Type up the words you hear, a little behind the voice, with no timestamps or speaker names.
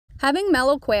Having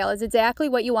mellow quail is exactly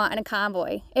what you want in a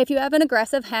convoy. If you have an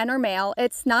aggressive hen or male,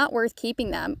 it's not worth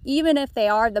keeping them, even if they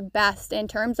are the best in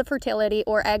terms of fertility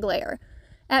or egg layer.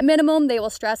 At minimum, they will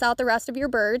stress out the rest of your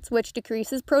birds, which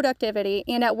decreases productivity,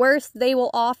 and at worst, they will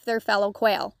off their fellow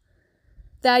quail.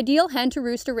 The ideal hen to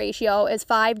rooster ratio is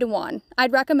 5-to-1.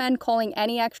 I'd recommend culling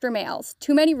any extra males.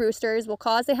 Too many roosters will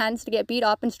cause the hens to get beat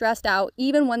up and stressed out,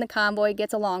 even when the convoy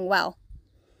gets along well.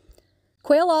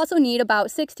 Quail also need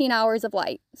about 16 hours of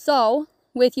light, so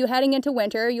with you heading into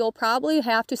winter, you'll probably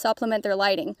have to supplement their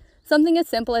lighting. Something as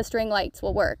simple as string lights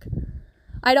will work.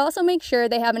 I'd also make sure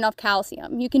they have enough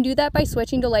calcium. You can do that by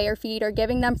switching to layer feed or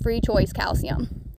giving them free choice calcium.